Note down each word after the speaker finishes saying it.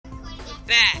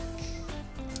back.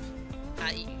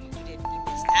 You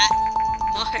missed that.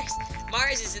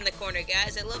 Mars is in the corner,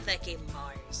 guys. I love that game,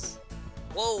 Mars.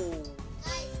 Whoa.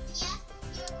 Guys, yeah,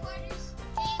 your quarters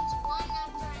games one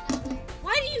after another.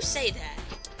 Why do you say that?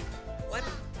 What?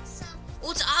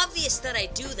 Well, it's obvious that I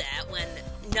do that when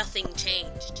nothing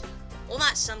changed. Well,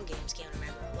 not some games, can't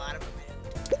remember. A lot of them I don't do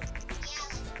that.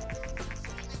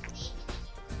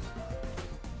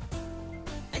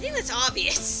 I think that's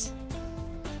obvious.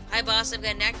 Hi, boss. I've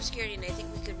got an active security, and I think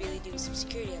we could really do some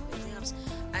security upgrades.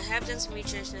 I have done some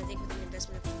research, and I think with an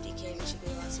investment of 50K, we should be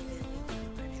a lot safer than we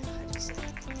are now. How do you say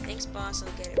that? Thanks, boss.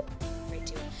 I'll get it right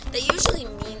to it. That usually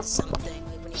means something,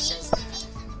 like when he says that.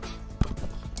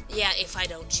 Yeah, if I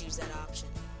don't choose that option.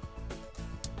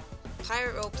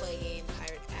 Pirate roleplay game,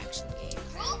 pirate action game.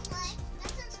 Roleplay?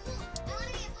 That sounds cool. I want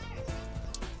to be a pirate.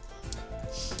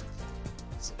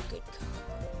 It's a good combo.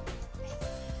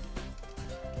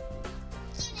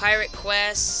 Pirate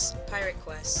Quest. Pirate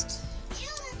Quest. Ew,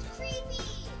 that's creepy.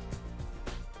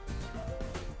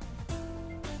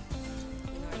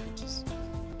 You know, RPGs.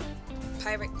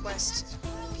 Pirate Quest.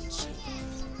 RPG.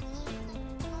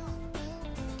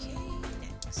 Okay,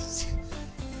 next.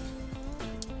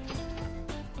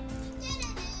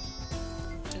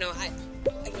 No, I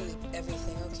need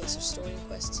everything. Okay, so story and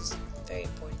quests is very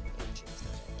important. Engine is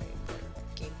not very important.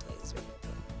 Gameplay is very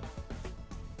important.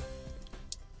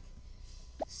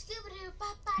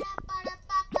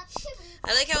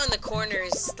 I like how in the corner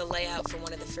is the layout for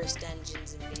one of the first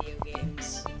dungeons in video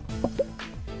games.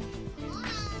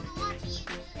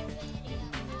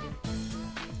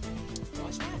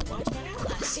 Watch my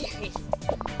Outlast series.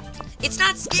 It's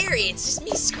not scary, it's just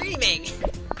me screaming.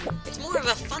 It's more of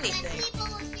a funny thing.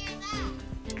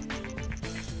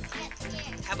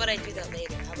 How about I do that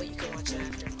later? How about you can watch it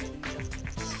after?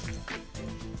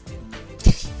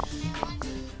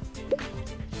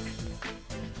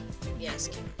 Yes,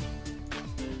 Kim.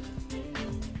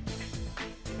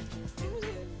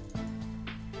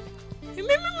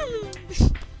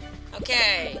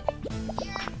 Okay.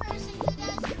 You're a person who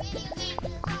does video games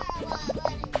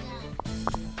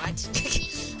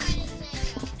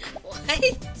What?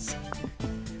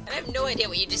 I have no idea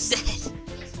what you just said.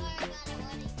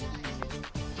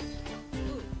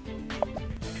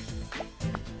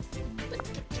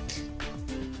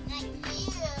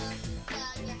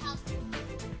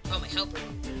 Oh, my helper.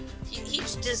 He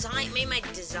made my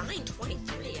design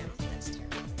 23. I don't think that's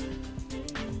terrible.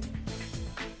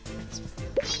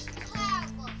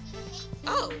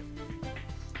 Oh.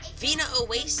 Vina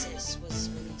Oasis was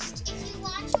released. If you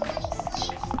watch when he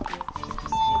sleeps,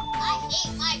 I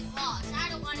hate my boss. I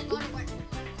don't want to go to work.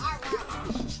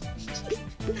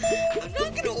 I'm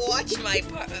not gonna watch my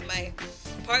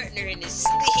partner in his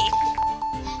sleep.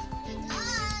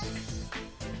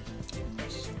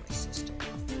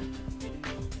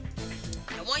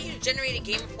 I want you to generate a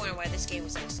gamer point on why this game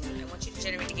was excellent. I want you to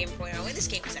generate a gamer point on why this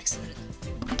game was excellent.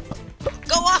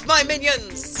 Go off, my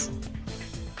minions!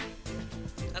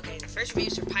 Okay, the first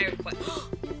reviews for Pirate Quest.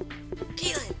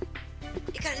 Caitlin!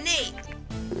 You got an 8!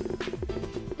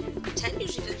 10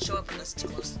 usually doesn't show up unless it's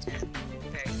close to 10.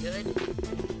 Very good.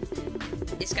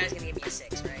 This guy's gonna give me a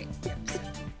 6, right? Yep,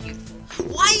 7. Beautiful.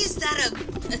 Why is that a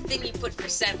thing you put for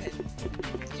 7?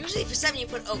 Usually for 7 you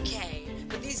put okay,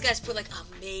 but these guys put like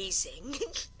amazing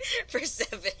for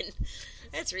 7.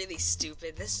 That's really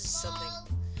stupid. This is something.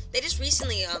 They just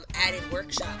recently added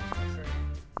Workshop for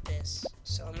this,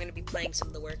 so I'm gonna be playing some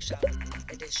of the Workshop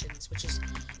editions, which is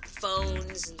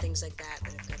phones and things like that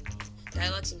that have gotten.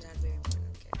 Dialogue seems not very important.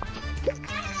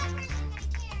 Okay.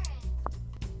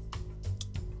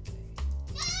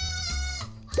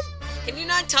 Can you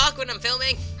not talk when I'm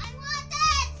filming? I want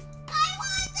this! I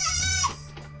want this!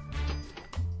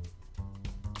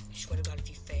 I swear to God, if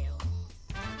you fail.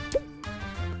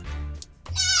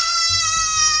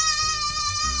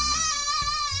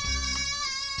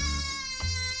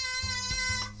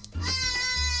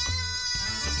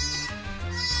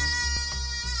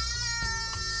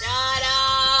 Shut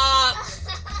up!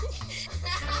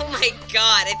 Oh my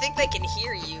God, I think they can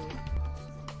hear you.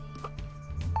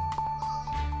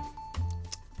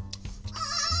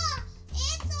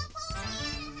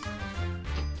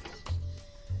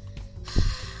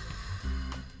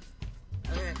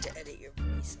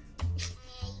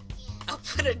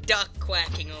 Put a duck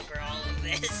quacking over all of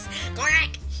this.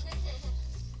 Quack!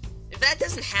 If that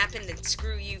doesn't happen, then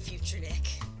screw you, future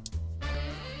Nick. No,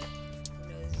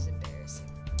 this is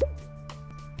embarrassing.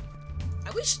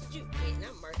 I wish to do. Wait,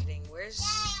 not marketing. Where's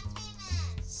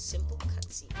simple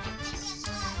cutscenes?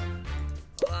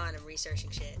 Hold on, I'm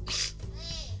researching shit.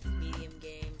 Medium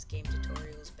games, game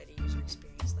tutorials, better user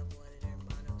experience, level editor,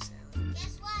 mono sound.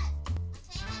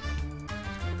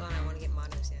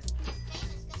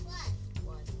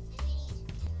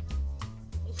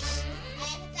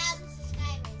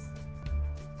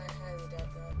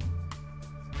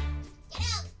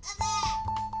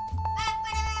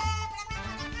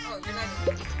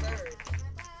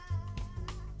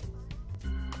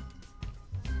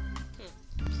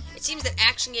 It seems that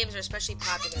action games are especially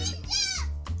popular.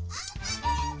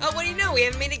 Oh, what do you know? We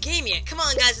haven't made a game yet. Come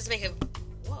on, guys, let's make a...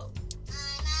 Whoa.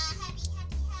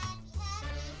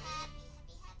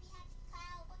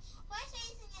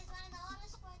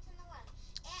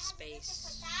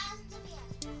 Space.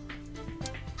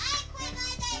 I quit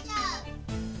my day job.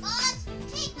 Boss,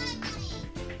 take my money.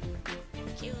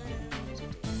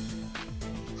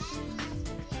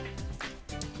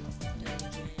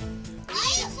 Why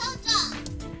are you so dumb?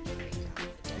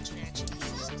 Dungeon action.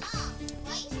 You're so dumb.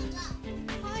 Why are you so dumb?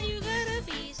 Why you gotta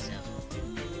be so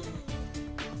rude?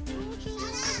 Shut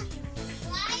up.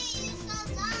 Why are you so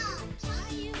dumb? Why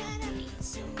you gotta be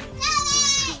so Tell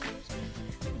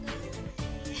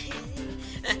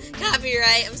me.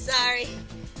 Copyright, I'm sorry.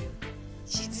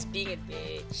 She's just being a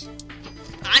bitch.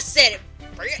 I said it,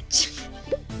 bitch.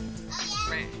 Oh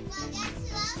yeah? Well, guess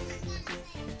who else is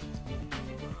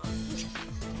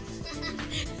gonna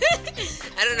say?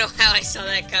 I don't know how I saw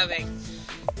that coming.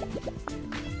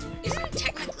 Isn't it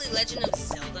technically Legend of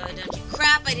Zelda a dungeon?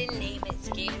 Crap, I didn't name it. It's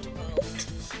Game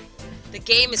 12. The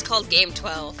game is called Game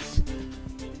 12.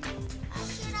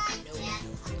 Should I get?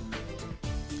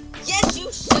 Yes,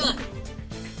 you should.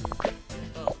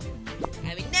 Oh,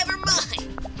 I mean, never mind.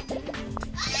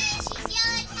 She's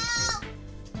yelling help.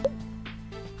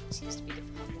 Seems to be the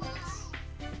problem.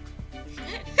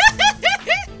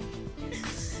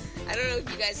 I don't know if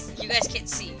you guys can't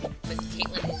see, but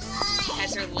Caitlin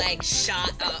has her leg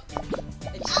shot up,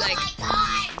 and she's like, Oh my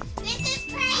god! This is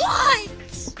crazy! "What?"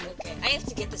 Okay, I have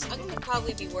to get this. I'm gonna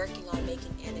probably be working on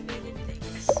making animated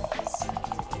things.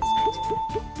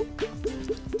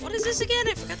 What is this again?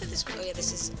 I forgot that this. Oh yeah,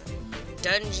 this is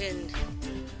Dungeons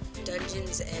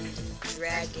and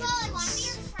Dragons. Chloe, want to be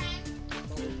your friend?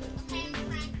 Okay, I'm your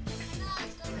friend.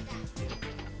 Let's go with that.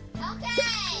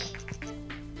 Okay!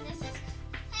 This is...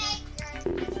 Hey, girl.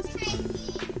 This is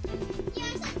Tracy.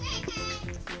 You're so great,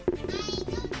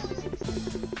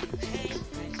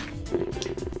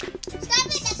 Stop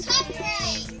it, that's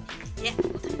copyright! Yeah.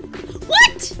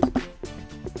 What?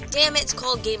 Damn it! It's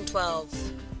called Game 12.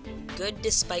 Good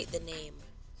despite the name.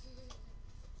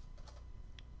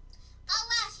 Oh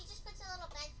wow, she just puts a little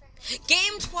bed for her.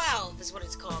 Game 12 is what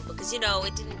it's called because, you know,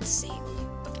 it didn't say.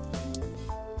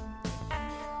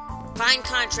 Fine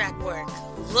contract work.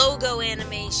 Logo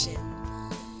animation.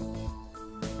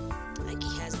 Like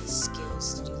he has the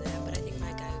skills to do that, but I think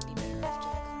my guy would be better off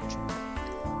doing contract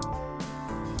work.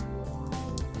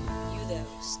 You, though,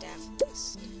 staff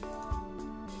list.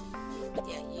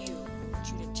 Yeah, you.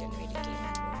 Judith generated game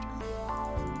report.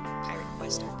 Pirate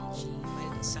Quest RPG. Why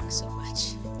did it suck so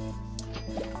much?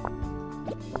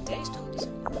 Did I just don't do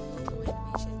some logo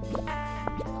animation?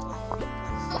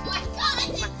 Oh my god,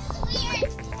 this is weird!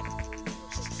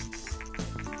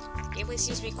 Gameplay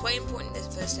seems to be quite important for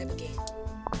this type of game.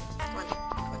 Come on, come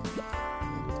on, come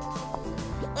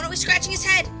on. Oh no, he's scratching his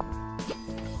head!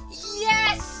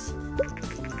 Yes!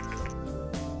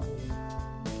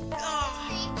 Oh,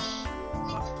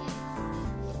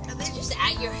 are they just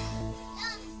at your...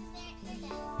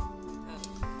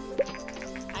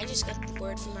 I just got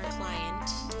word from our client.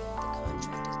 The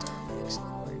contract is done.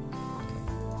 Excellent work.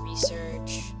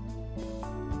 Research.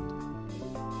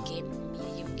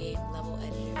 Medium game level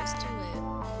editor. Let's do it.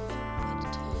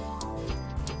 Editor.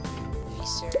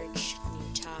 Research. New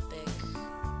topic.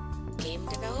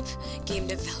 Game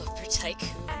developer tycoon.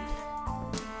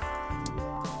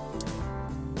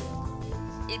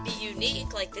 It'd be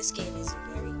unique. Like, this game is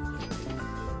very unique.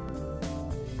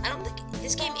 I don't think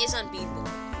this game is unbeatable.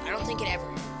 I don't think it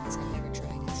ever is. I've never tried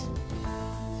it.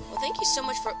 Well, thank you so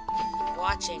much for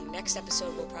watching. Next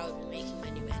episode, we'll probably be making my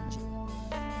new engine.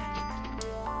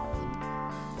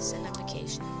 Send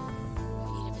application.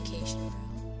 We need a vacation,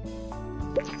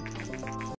 bro.